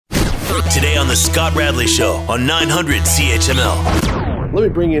Today on the Scott Radley Show on 900 CHML. Let me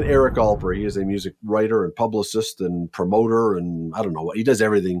bring in Eric Alper. He is a music writer and publicist and promoter, and I don't know what he does.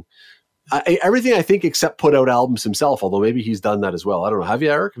 Everything I think except put out albums himself. Although maybe he's done that as well. I don't know. Have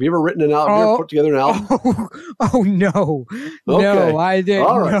you, Eric? Have you ever written an album? Have you ever put together an album? No, Okay. no, I didn't.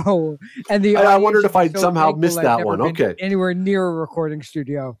 All right. No, and I wondered if I'd somehow missed that one. Okay, anywhere near a recording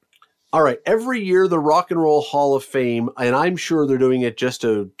studio. All right. Every year, the Rock and Roll Hall of Fame, and I'm sure they're doing it just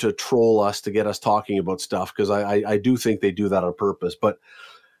to troll us, to get us talking about stuff, because I do think they do that on purpose. But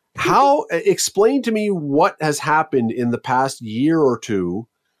explain to me what has happened in the past year or two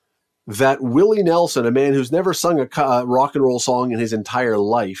that Willie Nelson, a man who's never sung a rock and roll song in his entire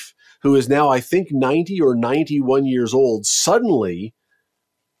life, who is now, I think, 90 or 91 years old, suddenly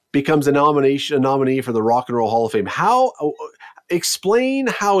becomes a nominee for the Rock and Roll Hall of Fame. Explain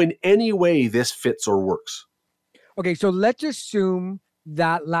how in any way this fits or works. Okay, so let's assume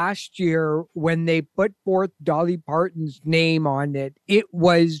that last year when they put forth Dolly Parton's name on it, it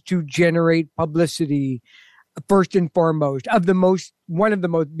was to generate publicity first and foremost of one of the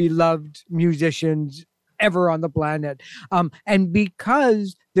most beloved musicians ever on the planet. And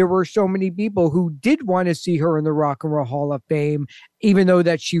because there were so many people who did want to see her in the Rock and Roll Hall of Fame, even though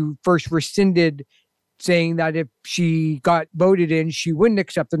that she first rescinded saying that if she got voted in, she wouldn't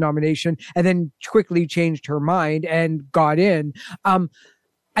accept the nomination, and then quickly changed her mind and got in.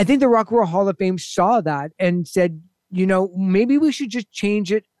 I think the Rock and Roll Hall of Fame saw that and said, maybe we should just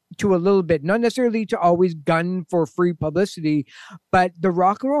change it to a little bit, not necessarily to always gun for free publicity, but the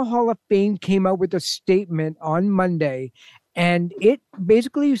Rock and Roll Hall of Fame came out with a statement on Monday, and it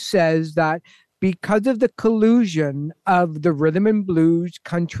basically says that because of the collusion of the rhythm and blues,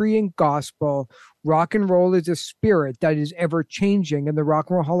 country and gospel, rock and roll is a spirit that is ever changing, and the Rock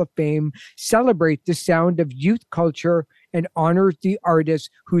and Roll Hall of Fame celebrates the sound of youth culture and honors the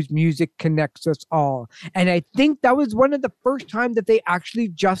artists whose music connects us all. And I think that was one of the first time that they actually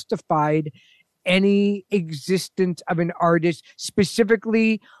justified any existence of an artist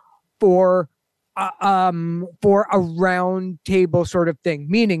specifically for a round table sort of thing,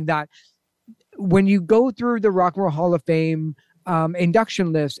 meaning that when you go through the Rock and Roll Hall of Fame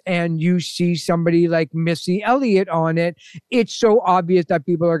induction list and you see somebody like Missy Elliott on it, it's so obvious that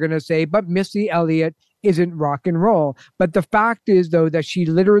people are going to say, but Missy Elliott isn't rock and roll. But the fact is, though, that she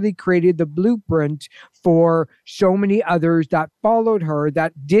literally created the blueprint for so many others that followed her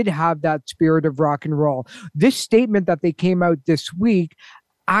that did have that spirit of rock and roll. This statement that they came out this week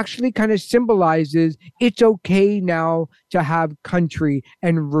actually kind of symbolizes it's okay now to have country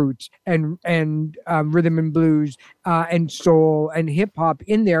and roots and rhythm and blues and soul and hip hop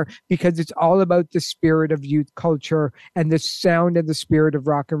in there, because it's all about the spirit of youth culture and the sound and the spirit of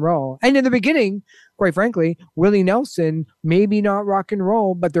rock and roll. And in the beginning, quite frankly, Willie Nelson, maybe not rock and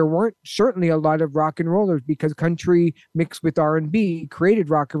roll, but there weren't certainly a lot of rock and rollers, because country mixed with R&B created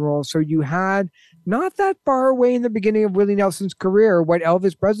rock and roll. So you had not that far away in the beginning of Willie Nelson's career what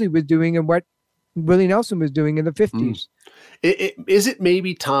Elvis Presley was doing and what Willie Nelson was doing in the 50s. Is it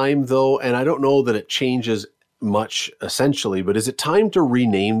maybe time, though, and I don't know that it changes much essentially, but is it time to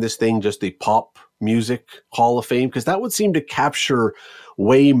rename this thing just the Pop Music Hall of Fame? Because that would seem to capture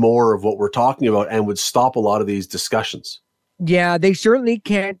way more of what we're talking about and would stop a lot of these discussions. Yeah, they certainly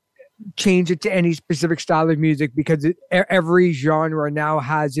can't change it to any specific style of music, because every genre now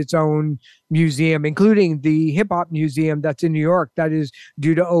has its own museum, including the hip hop museum that's in New York that is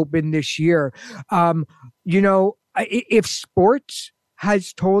due to open this year. If sports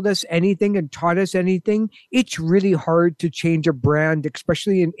has told us anything and taught us anything, it's really hard to change a brand,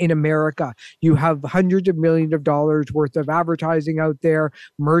 especially in America. You have hundreds of millions of dollars worth of advertising out there,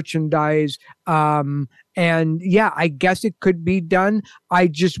 merchandise. And yeah, I guess it could be done. I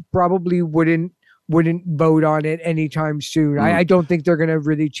just probably wouldn't vote on it anytime soon. I don't think they're going to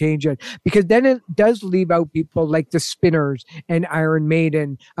really change it, because then it does leave out people like the Spinners and Iron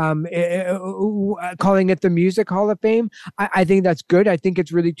Maiden, calling it the Music Hall of Fame. I think that's good. I think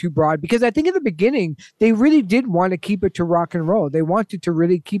it's really too broad, because I think in the beginning they really did want to keep it to rock and roll. They wanted to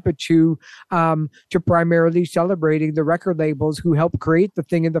really keep it to primarily celebrating the record labels who helped create the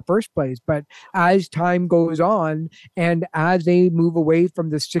thing in the first place. But as time goes on and as they move away from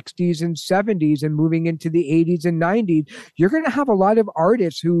the 60s and 70s and moving into the 80s and 90s, you're going to have a lot of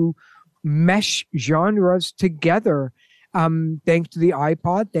artists who mesh genres together, thanks to the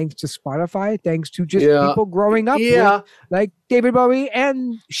iPod, thanks to Spotify, thanks to just people growing up with, like David Bowie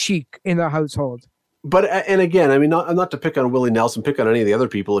and Chic in their household. But, and again, I mean, not to pick on Willie Nelson, pick on any of the other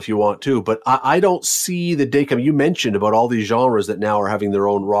people if you want to, but I don't see the day coming. You mentioned about all these genres that now are having their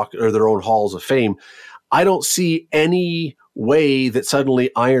own rock or their own halls of fame. I don't see any way that suddenly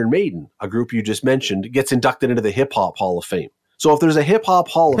Iron Maiden, a group you just mentioned, gets inducted into the Hip Hop Hall of Fame. So if there's a Hip Hop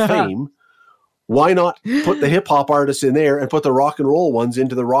Hall of Fame, why not put the hip hop artists in there and put the rock and roll ones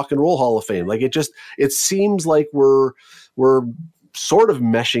into the Rock and Roll Hall of Fame? Like, it seems like we're sort of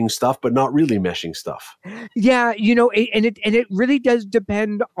meshing stuff, but not really meshing stuff. Yeah, it really does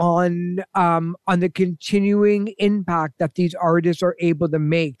depend on the continuing impact that these artists are able to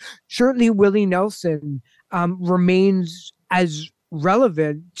make. Certainly, Willie Nelson remains as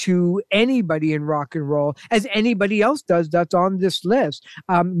relevant to anybody in rock and roll as anybody else does that's on this list.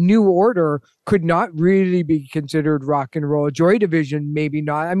 New Order could not really be considered rock and roll. Joy Division, maybe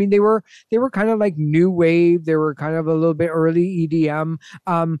not. I mean, they were kind of like new wave. They were kind of a little bit early EDM.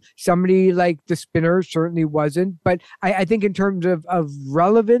 Somebody like the Spinners certainly wasn't. But I think in terms of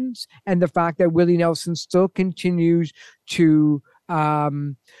relevance and the fact that Willie Nelson still continues to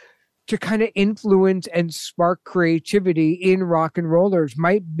kind of influence and spark creativity in rock and rollers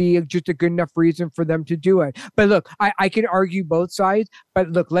might be just a good enough reason for them to do it. But look, I can argue both sides, but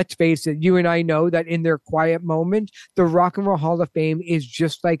look, let's face it, you and I know that in their quiet moment, the Rock and Roll Hall of Fame is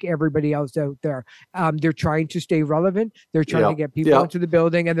just like everybody else out there. They're trying to stay relevant. They're trying to get people into the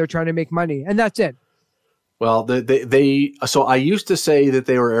building, and they're trying to make money, and that's it. Well, so I used to say that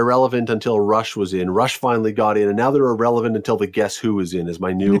they were irrelevant until Rush was in. Rush finally got in, and now they're irrelevant until the Guess Who is in, is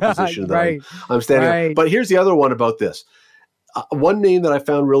my new position that I'm standing on. But here's the other one about this. One name that I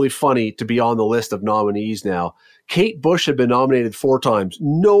found really funny to be on the list of nominees now. Kate Bush had been nominated 4 times.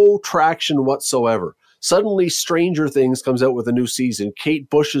 No traction whatsoever. Suddenly, Stranger Things comes out with a new season. Kate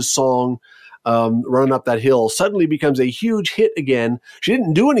Bush's song, Running Up That Hill, suddenly becomes a huge hit again. She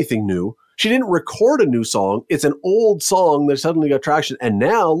didn't do anything new. She didn't record a new song. It's an old song that suddenly got traction. And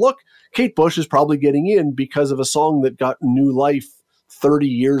now, look, Kate Bush is probably getting in because of a song that got new life 30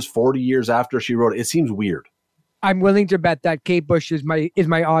 years, 40 years after she wrote it. It seems weird. I'm willing to bet that Kate Bush is my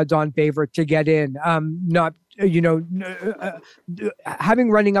odds-on favorite to get in.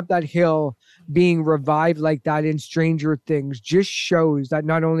 Having Running Up That Hill being revived like that in Stranger Things just shows that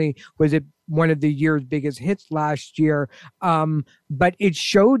not only was it one of the year's biggest hits last year, but it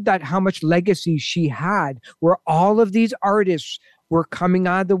showed that how much legacy she had, where all of these artists were coming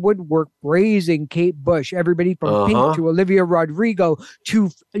out of the woodwork praising Kate Bush. Everybody from Pink to Olivia Rodrigo to,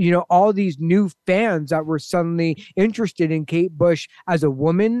 all these new fans that were suddenly interested in Kate Bush as a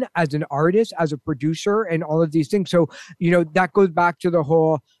woman, as an artist, as a producer, and all of these things. So, that goes back to the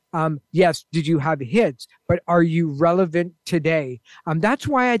whole, yes, did you have hits, but are you relevant today? That's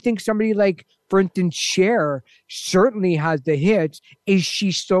why I think somebody like, for instance, Cher certainly has the hits. Is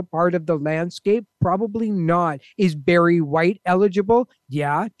she still part of the landscape? Probably not. Is Barry White eligible?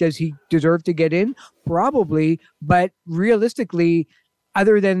 Yeah. Does he deserve to get in? Probably. But realistically,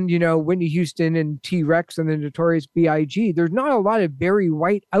 other than, Whitney Houston and T-Rex and the Notorious B.I.G., there's not a lot of Barry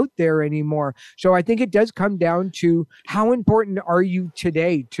White out there anymore. So I think it does come down to how important are you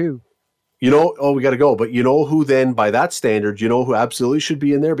today, too? We got to go. But who then, by that standard, who absolutely should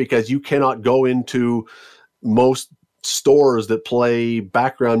be in there? Because you cannot go into most stores that play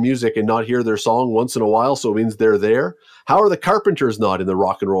background music and not hear their song once in a while. So it means they're there. How are the Carpenters not in the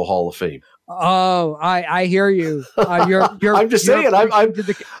Rock and Roll Hall of Fame? Oh, I hear you. You're I'm just saying. I'm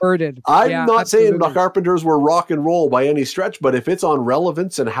converted. I'm not saying the Carpenters were rock and roll by any stretch, but if it's on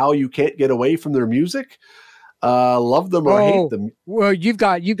relevance and how you can't get away from their music, love them or hate them. Well, you've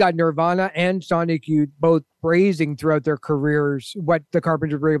got Nirvana and Sonic Youth both praising throughout their careers what the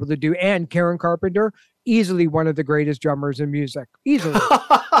Carpenters were able to do, and Karen Carpenter, easily one of the greatest drummers in music, easily.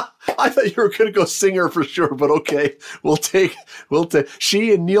 I thought you were going to go singer for sure, but okay, we'll take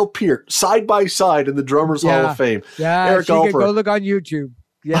she and Neil Peart side by side in the Drummers Hall of Fame. Yeah, Eric she can Alper. go look on YouTube.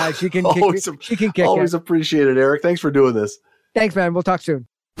 Yeah, she can. She can kick. Always appreciate it, Eric. Thanks for doing this. Thanks, man. We'll talk soon.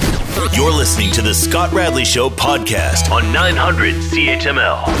 You're listening to the Scott Radley Show podcast on 900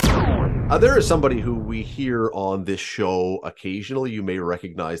 CHML. There is somebody who we hear on this show occasionally. You may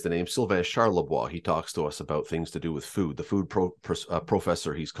recognize the name Sylvain Charlebois. He talks to us about things to do with food, the food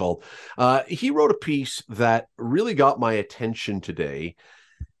professor he's called. He wrote a piece that really got my attention today.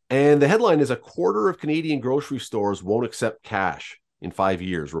 And the headline is, "A quarter of Canadian grocery stores won't accept cash in 5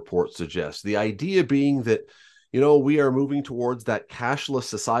 years, reports suggest." The idea being that, we are moving towards that cashless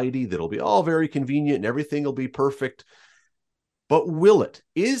society that'll be all very convenient and everything will be perfect. But will it?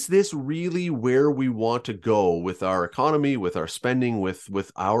 Is this really where we want to go with our economy, with our spending,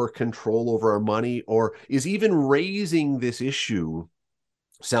 with our control over our money? Or is even raising this issue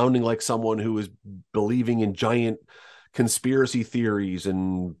sounding like someone who is believing in giant conspiracy theories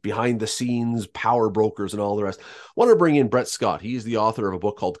and behind the scenes power brokers and all the rest. I want to bring in Brett Scott. He's the author of a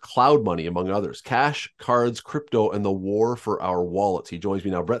book called Cloud Money, among others, Cash, Cards, Crypto, and the War for Our Wallets. He joins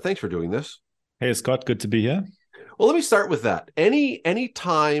me now. Brett, thanks for doing this. Hey, Scott, good to be here. Well, let me start with that. Any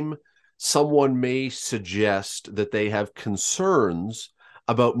time someone may suggest that they have concerns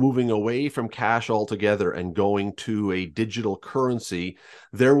about moving away from cash altogether and going to a digital currency,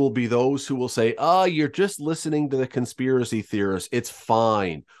 there will be those who will say, you're just listening to the conspiracy theorists. It's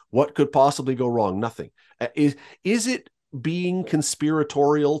fine. What could possibly go wrong? Nothing. Is it being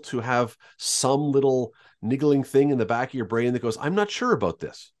conspiratorial to have some little niggling thing in the back of your brain that goes, I'm not sure about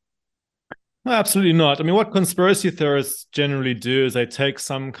this? No, absolutely not. I mean, what conspiracy theorists generally do is they take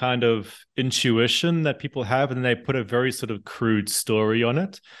some kind of intuition that people have and they put a very sort of crude story on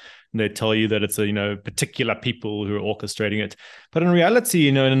it. And they tell you that it's particular people who are orchestrating it. But in reality,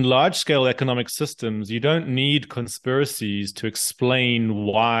 in large scale economic systems, you don't need conspiracies to explain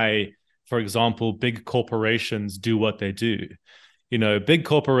why, for example, big corporations do what they do. Big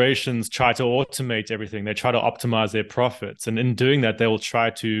corporations try to automate everything. They try to optimize their profits. And in doing that, they will try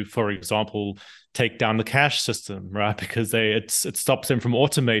to, for example, take down the cash system, right? Because it stops them from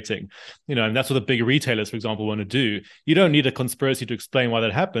automating, and that's what the big retailers, for example, want to do. You don't need a conspiracy to explain why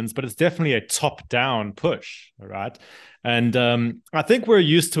that happens, but it's definitely a top-down push, all right? And I think we're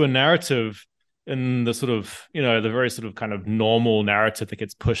used to a narrative in the sort of, the very sort of kind of normal narrative that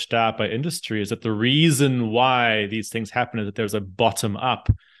gets pushed out by industry is that the reason why these things happen is that there's a bottom-up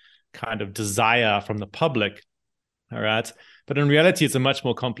kind of desire from the public, all right? But in reality, it's a much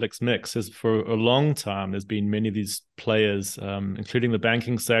more complex mix. As for a long time, there's been many of these players, including the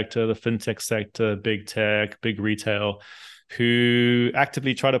banking sector, the fintech sector, big tech, big retail, who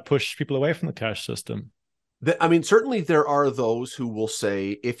actively try to push people away from the cash system. I mean, certainly there are those who will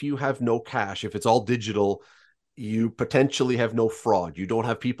say, if you have no cash, if it's all digital, you potentially have no fraud. You don't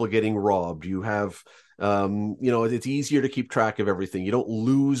have people getting robbed. You have, it's easier to keep track of everything. You don't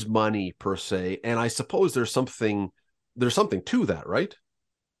lose money per se. And I suppose there's something to that, right?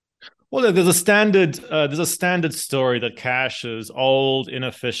 Well, there's a standard story that cash is old,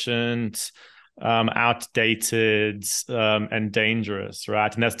 inefficient, outdated, and dangerous,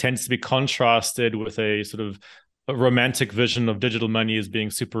 right? And that tends to be contrasted with a sort of a romantic vision of digital money as being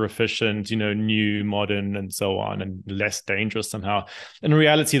super efficient, new, modern, and so on, and less dangerous somehow. In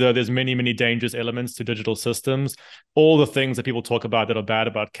reality, though, there's many, many dangerous elements to digital systems. All the things that people talk about that are bad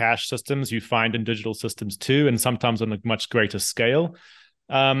about cash systems, you find in digital systems too, and sometimes on a much greater scale.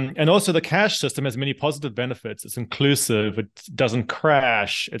 And also the cash system has many positive benefits. It's inclusive. It doesn't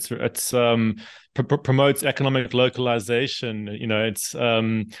crash. It promotes economic localization. It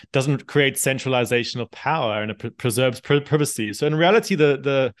doesn't create centralization of power, and it preserves privacy. So in reality,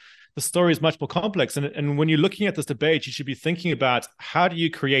 the story is much more complex. And when you're looking at this debate, you should be thinking about how do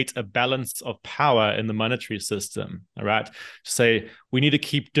you create a balance of power in the monetary system, all right? Say, we need to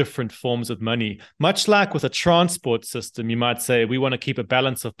keep different forms of money. Much like with a transport system, you might say, we want to keep a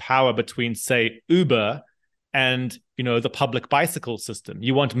balance of power between, say, Uber and, the public bicycle system.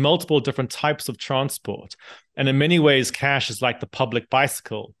 You want multiple different types of transport. And in many ways, cash is like the public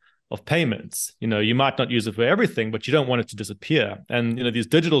bicycle of payments. You might not use it for everything, but you don't want it to disappear. And these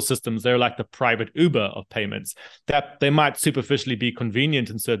digital systems, they're like the private Uber of payments. That they might superficially be convenient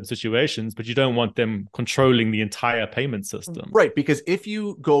in certain situations, but you don't want them controlling the entire payment system. Right, because if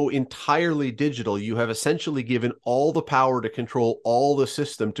you go entirely digital, you have essentially given all the power to control all the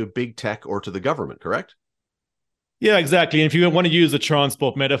system to big tech or to the government, correct? Yeah, exactly. And if you want to use a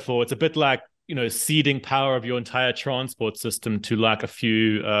transport metaphor, it's a bit like ceding power of your entire transport system to like a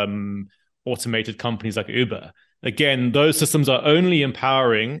few automated companies like Uber. Again, those systems are only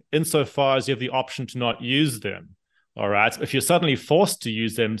empowering insofar as you have the option to not use them. All right. If you're suddenly forced to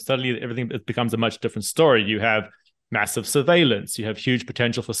use them, suddenly everything becomes a much different story. You have massive surveillance. You have huge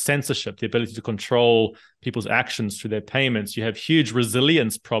potential for censorship, the ability to control people's actions through their payments. You have huge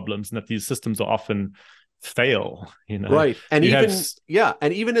resilience problems, and that these systems are often fail, right. And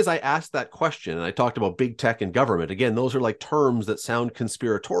even as I asked that question, and I talked about big tech and government, again, those are like terms that sound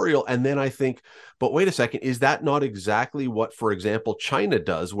conspiratorial. And then I think, but wait a second, is that not exactly what, for example, China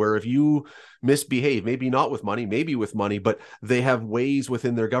does, where if you misbehave, maybe not with money, maybe with money, but they have ways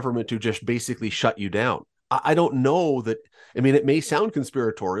within their government to just basically shut you down? I don't know that. I mean, it may sound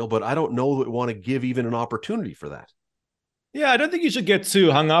conspiratorial, but I don't know that we want to give even an opportunity for that. Yeah, I don't think you should get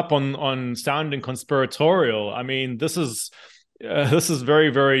too hung up on sounding conspiratorial. I mean, this is very,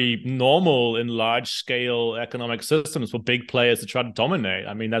 very normal in large-scale economic systems for big players to try to dominate.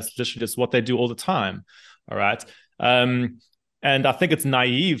 I mean, that's literally just what they do all the time. All right. And I think it's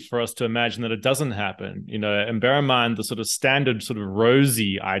naive for us to imagine that it doesn't happen, and bear in mind the sort of standard sort of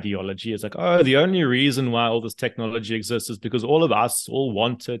rosy ideology is like, oh, the only reason why all this technology exists is because all of us all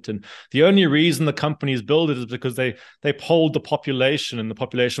want it. And the only reason the companies build it is because they polled the population and the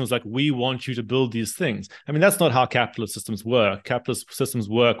population was like, we want you to build these things. I mean, that's not how capitalist systems work. Capitalist systems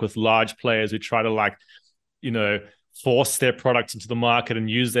work with large players who try to force their products into the market and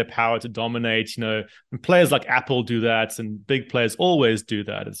use their power to dominate, and players like Apple do that, and big players always do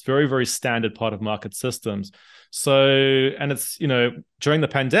that. It's very, very standard part of market systems. So, and it's, during the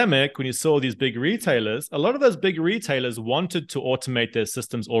pandemic, when you saw these big retailers, a lot of those big retailers wanted to automate their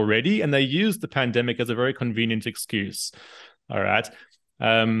systems already, and they used the pandemic as a very convenient excuse. All right.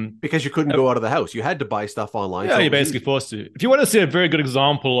 Because you couldn't go out of the house. You had to buy stuff online. Yeah, you're basically forced to. If you want to see a very good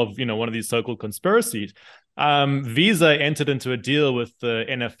example of, one of these so-called conspiracies, Visa entered into a deal with the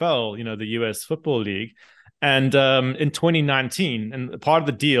NFL, the US Football League, and in 2019, and part of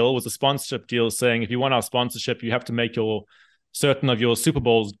the deal was a sponsorship deal saying, if you want our sponsorship, you have to make certain of your Super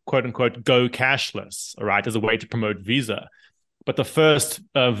Bowls, quote unquote, go cashless, all right, as a way to promote Visa. But the first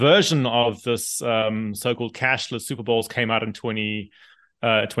version of this so-called cashless Super Bowls came out in 2020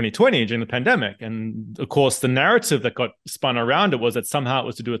 during the pandemic. And of course, the narrative that got spun around it was that somehow it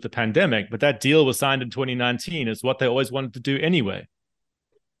was to do with the pandemic, but that deal was signed in 2019 is what they always wanted to do anyway.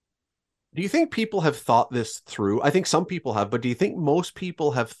 Do you think people have thought this through? I think some people have, but do you think most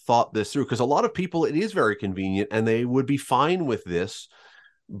people have thought this through? Because a lot of people, it is very convenient and they would be fine with this.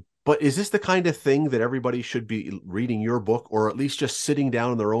 But is this the kind of thing that everybody should be reading your book, or at least just sitting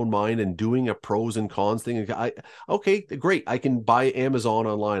down in their own mind and doing a pros and cons thing? Okay, great. I can buy Amazon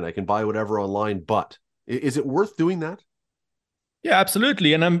online. I can buy whatever online, but is it worth doing that? Yeah,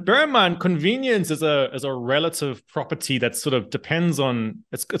 absolutely. And bear in mind, convenience is a relative property that sort of depends on,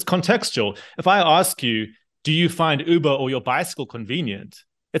 it's contextual. If I ask you, do you find Uber or your bicycle convenient?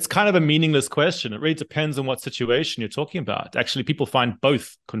 It's kind of a meaningless question. It really depends on what situation you're talking about. Actually, people find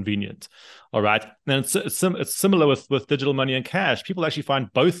both convenient. All right. And it's similar with digital money and cash. People actually find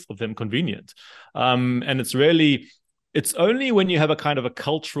both of them convenient. And it's only when you have a kind of a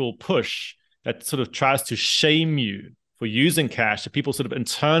cultural push that sort of tries to shame you for using cash that people sort of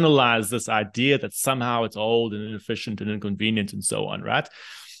internalize this idea that somehow it's old and inefficient and inconvenient and so on, right?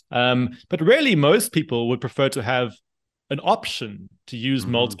 But really, most people would prefer to have an option to use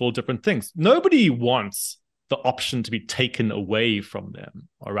multiple different things. Nobody wants the option to be taken away from them,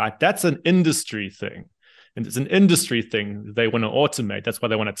 all right? That's an industry thing. And it's an industry thing they want to automate. That's why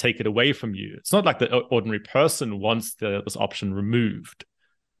they want to take it away from you. It's not like the ordinary person wants this option removed.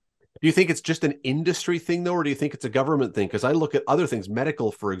 Do you think it's just an industry thing, though, or do you think it's a government thing? Because I look at other things,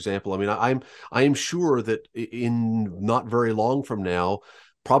 medical, for example. I mean, I am sure that in not very long from now,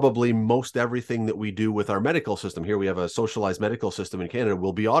 probably most everything that we do with our medical system here, we have a socialized medical system in Canada,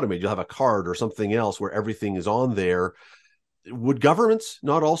 will be automated. You'll have a card or something else where everything is on there. Would governments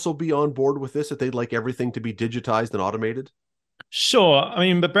not also be on board with this, if they'd like everything to be digitized and automated? Sure. I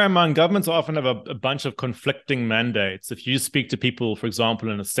mean, but bear in mind, governments often have a bunch of conflicting mandates. If you speak to people, for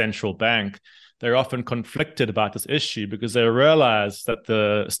example, in a central bank, they're often conflicted about this issue because they realize that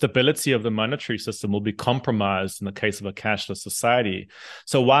the stability of the monetary system will be compromised in the case of a cashless society.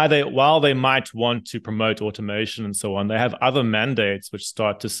 So while they might want to promote automation and so on, they have other mandates which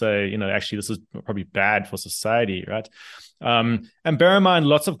start to say, actually, this is probably bad for society, right? And bear in mind,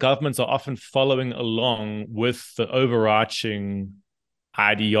 lots of governments are often following along with the overarching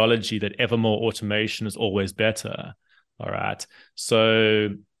ideology that ever more automation is always better. All right. So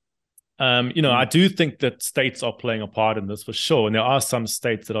I do think that states are playing a part in this for sure. And there are some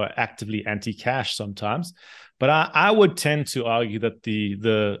states that are actively anti-cash sometimes. But I would tend to argue that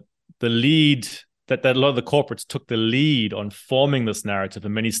the lead, that a lot of the corporates took the lead on forming this narrative,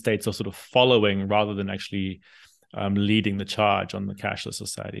 and many states are sort of following rather than actually leading the charge on the cashless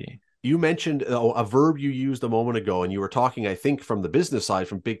society. You mentioned a verb you used a moment ago, and you were talking, I think, from the business side,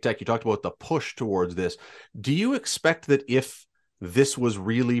 from big tech. You talked about the push towards this. Do you expect that if this was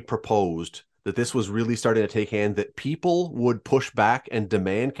really proposed, that this was really starting to take hand, that people would push back and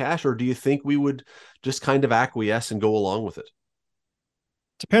demand cash? Or do you think we would just kind of acquiesce and go along with it?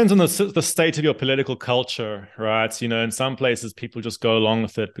 Depends on the state of your political culture, right? In some places, people just go along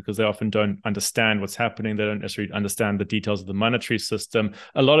with it because they often don't understand what's happening. They don't necessarily understand the details of the monetary system.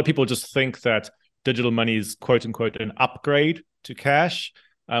 A lot of people just think that digital money is, quote unquote, an upgrade to cash.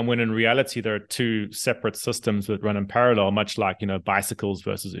 When in reality, there are two separate systems that run in parallel, much like, bicycles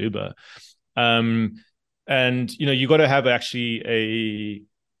versus Uber. And, you got to have actually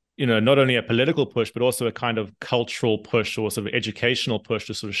not only a political push, but also a kind of cultural push or sort of educational push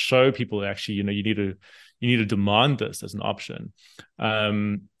to sort of show people that actually, you need to, you need to demand this as an option.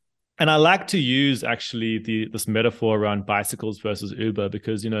 And I like to use actually this metaphor around bicycles versus Uber,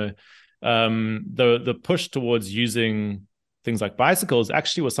 because the push towards using things like bicycles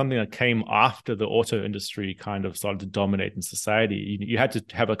actually was something that came after the auto industry kind of started to dominate in society. You had to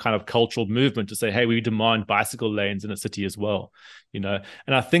have a kind of cultural movement to say, hey, we demand bicycle lanes in a city as well, And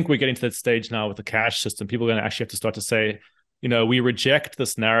I think we're getting to that stage now with the cash system. People are going to actually have to start to say, we reject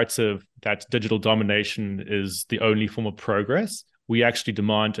this narrative that digital domination is the only form of progress. We actually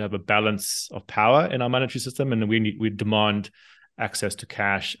demand to have a balance of power in our monetary system, and we demand access to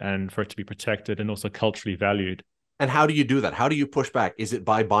cash and for it to be protected and also culturally valued. And how do you do that? How do you push back? Is it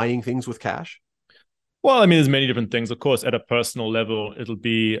by buying things with cash? Well, I mean, there's many different things. Of course, at a personal level, it'll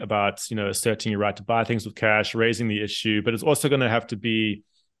be about, asserting your right to buy things with cash, raising the issue, but it's also going to have to be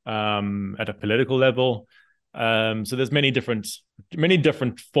at a political level. So there's many different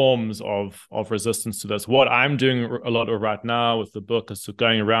forms of resistance to this. What I'm doing a lot of right now with the book is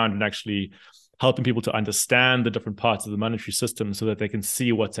going around and actually helping people to understand the different parts of the monetary system so that they can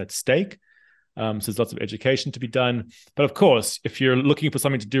see what's at stake. So there's lots of education to be done. But of course, if you're looking for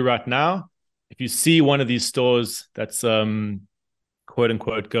something to do right now, if you see one of these stores that's quote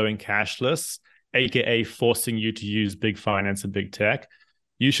unquote going cashless, aka forcing you to use big finance and big tech,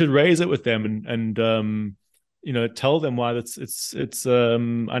 you should raise it with them and tell them why it's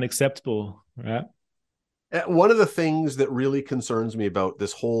unacceptable, right? One of the things that really concerns me about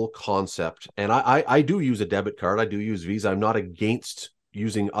this whole concept, and I do use a debit card, I do use Visa, I'm not against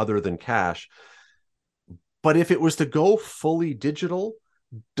using other than cash, but if it was to go fully digital,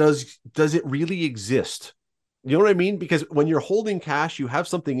 does it really exist? You know what I mean? Because when you're holding cash, you have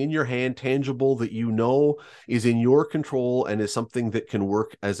something in your hand, tangible, that is in your control and is something that can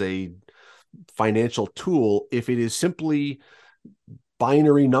work as a financial tool. If it is simply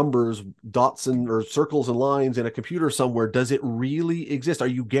binary numbers, dots or circles and lines in a computer somewhere, does it really exist? Are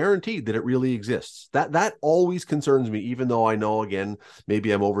you guaranteed that it really exists? That always concerns me, even though I know, again,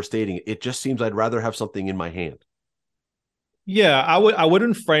 maybe I'm overstating it. It just seems I'd rather have something in my hand. Yeah, I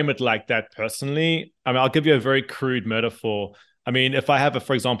wouldn't frame it like that personally. I mean, I'll give you a very crude metaphor. I mean, if I have,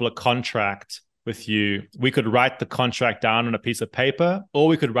 for example, a contract with you, we could write the contract down on a piece of paper, or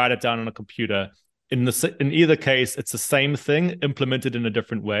we could write it down on a computer. In either case, it's the same thing implemented in a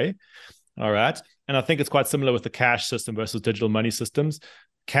different way. All right. And I think it's quite similar with the cash system versus digital money systems.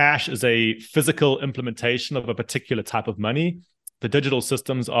 Cash is a physical implementation of a particular type of money. The digital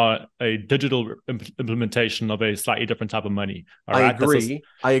systems are a digital implementation of a slightly different type of money. All right? I agree.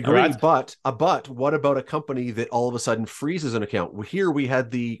 Right? But what about a company that all of a sudden freezes an account? Here we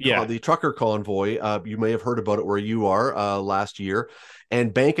had the trucker convoy. You may have heard about it where you are last year.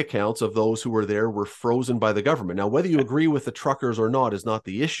 And bank accounts of those who were there were frozen by the government. Now, whether you agree with the truckers or not is not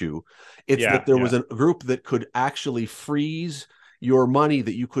the issue. It's that there was a group that could actually freeze your money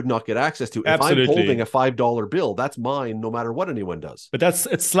that you could not get access to. Absolutely. If I'm holding a $5 bill, that's mine no matter what anyone does. But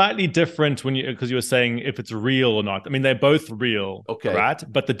it's slightly different because you were saying if it's real or not. I mean, they're both real, okay, right?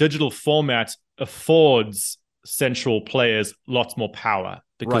 But the digital format affords central players lots more power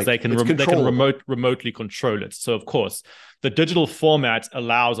because they can remotely control it. So of course, the digital format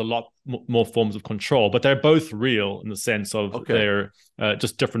allows a lot more forms of control, but they're both real in the sense of they're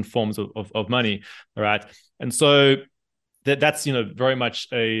just different forms of money, all right? And so that's very much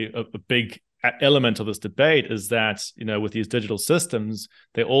a big element of this debate is that with these digital systems,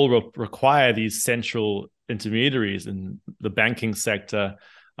 they all require these central intermediaries in the banking sector,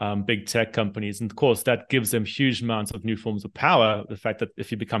 big tech companies, and of course that gives them huge amounts of new forms of power. The fact that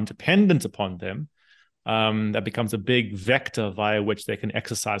if you become dependent upon them, that becomes a big vector via which they can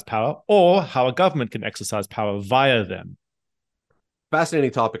exercise power, or how a government can exercise power via them.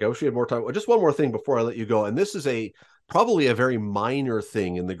 Fascinating topic. I wish we had more time. Just one more thing before I let you go, and this is probably a very minor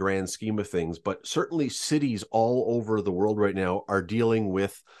thing in the grand scheme of things, but certainly cities all over the world right now are dealing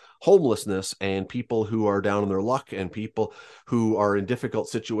with homelessness and people who are down on their luck and people who are in difficult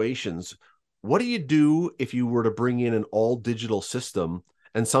situations. What do you do if you were to bring in an all digital system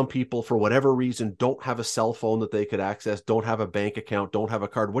and some people, for whatever reason, don't have a cell phone that they could access, don't have a bank account, don't have a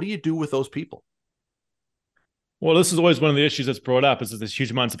card? What do you do with those people? Well, this is always one of the issues that's brought up, is this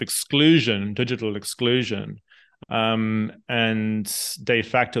huge amounts of exclusion, digital exclusion. And de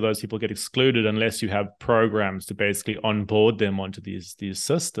facto, those people get excluded unless you have programs to basically onboard them onto these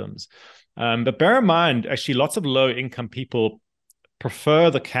systems. But bear in mind, actually, lots of low-income people prefer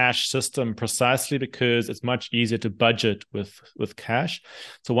the cash system precisely because it's much easier to budget with cash.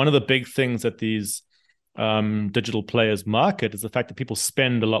 So one of the big things that these digital players market is the fact that people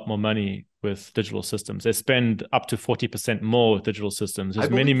spend a lot more money with digital systems. They spend up to 40% more with digital systems.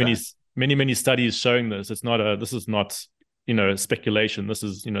 There's many many studies showing this. This is not speculation. This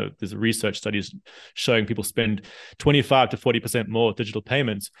is, there's research studies showing people spend 25 to 40% more digital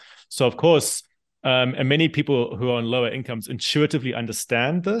payments. So of course, and many people who are on lower incomes intuitively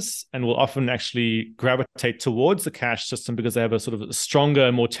understand this and will often actually gravitate towards the cash system because they have a sort of a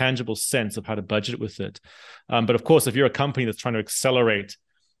stronger, more tangible sense of how to budget with it. But of course, if you're a company that's trying to accelerate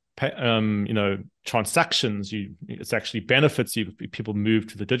transactions, it actually benefits you if people move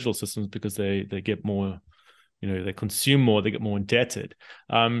to the digital systems because they get more, they consume more, they get more indebted.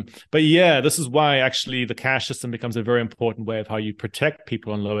 But yeah, this is why actually the cash system becomes a very important way of how you protect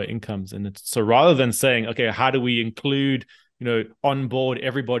people on lower incomes. And so rather than saying, okay, how do we include, onboard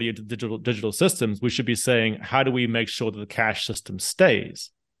everybody into digital systems, we should be saying, how do we make sure that the cash system stays?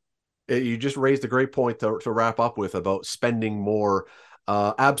 You just raised a great point to wrap up with about spending more.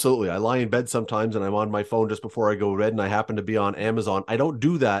 Absolutely. I lie in bed sometimes and I'm on my phone just before I go to bed and I happen to be on Amazon. I don't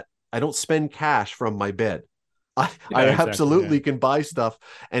do that. I don't spend cash from my bed. I absolutely can buy stuff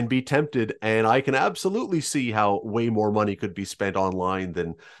and be tempted, and I can absolutely see how way more money could be spent online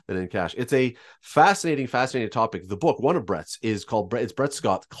than in cash. It's a fascinating topic. The book, one of Brett's, is called, it's Brett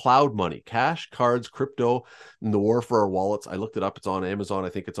Scott's Cloud Money: Cash, Cards, Crypto, and the War for Our Wallets. I looked it up. It's on Amazon. I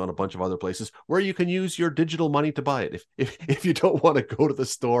think it's on a bunch of other places where you can use your digital money to buy it if you don't want to go to the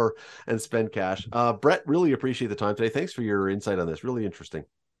store and spend cash. Brett, really appreciate the time today. Thanks for your insight on this. Really interesting.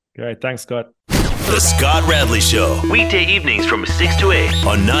 Great. Thanks, Scott. The Scott Radley Show, weekday evenings from 6 to 8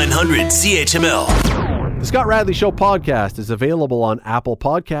 on 900 CHML. The Scott Radley Show podcast is available on Apple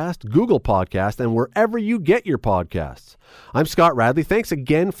Podcast, Google Podcast, and wherever you get your podcasts. I'm Scott Radley. Thanks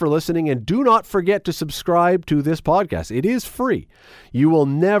again for listening, and do not forget to subscribe to this podcast. It is free. You will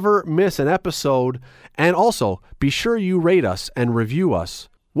never miss an episode, and also be sure you rate us and review us.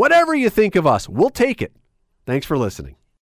 Whatever you think of us, we'll take it. Thanks for listening.